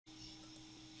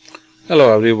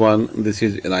Hello everyone, this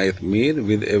is Inayat Mir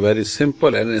with a very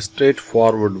simple and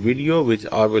straightforward video which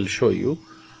I will show you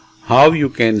how you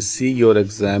can see your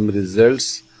exam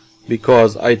results.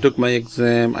 Because I took my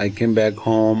exam, I came back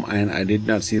home and I did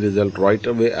not see result right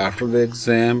away after the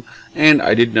exam, and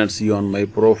I did not see on my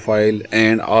profile,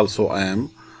 and also I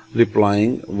am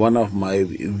replying one of my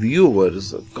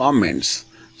viewers' comments.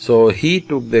 So he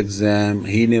took the exam,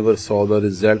 he never saw the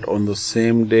result on the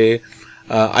same day.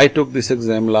 I took this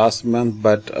exam last month,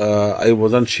 but I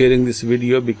wasn't sharing this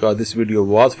video because this video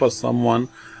was for someone,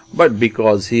 but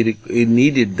because he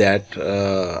needed that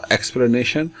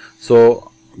explanation.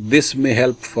 So this may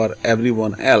help for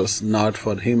everyone else, not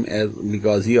for him,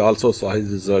 because he also saw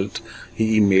his result.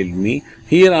 He emailed me.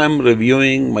 Here I am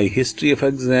reviewing my history of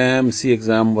exam. See,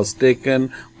 exam was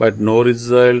taken but no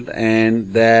result,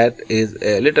 and that is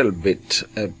a little bit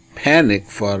panic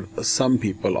for some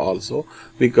people also,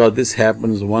 because this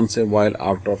happens once in a while.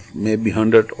 Out of maybe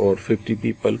 100 or 50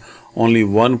 people, only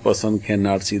one person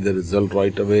cannot see the result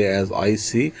right away, as I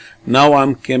see. Now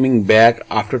I'm coming back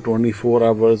after 24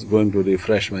 hours, going to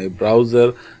refresh my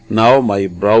browser. Now my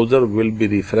browser will be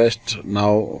refreshed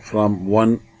now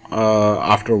from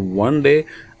after 1 day.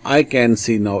 I can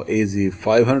see now AZ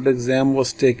 500 exam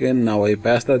was taken. Now I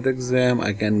passed that exam.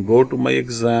 I can go to my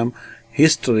exam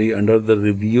history under the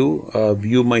review,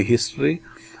 view my history.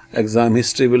 Exam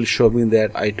history will show me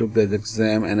that I took that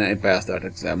exam and I passed that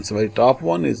exam. So my top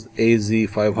one is AZ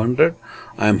 500.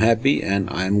 I am happy and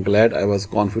I am glad. I was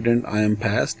confident I am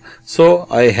passed. So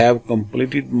I have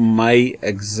completed my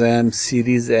exam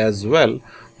series as well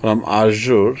from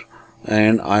Azure,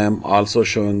 and I am also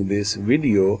showing this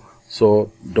video.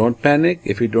 So don't panic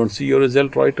if you don't see your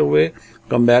result right away.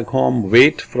 Come back home,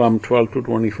 wait from 12 to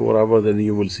 24 hours, then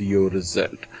you will see your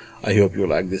result. I hope you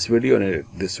like this video and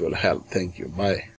this will help. Thank you. Bye.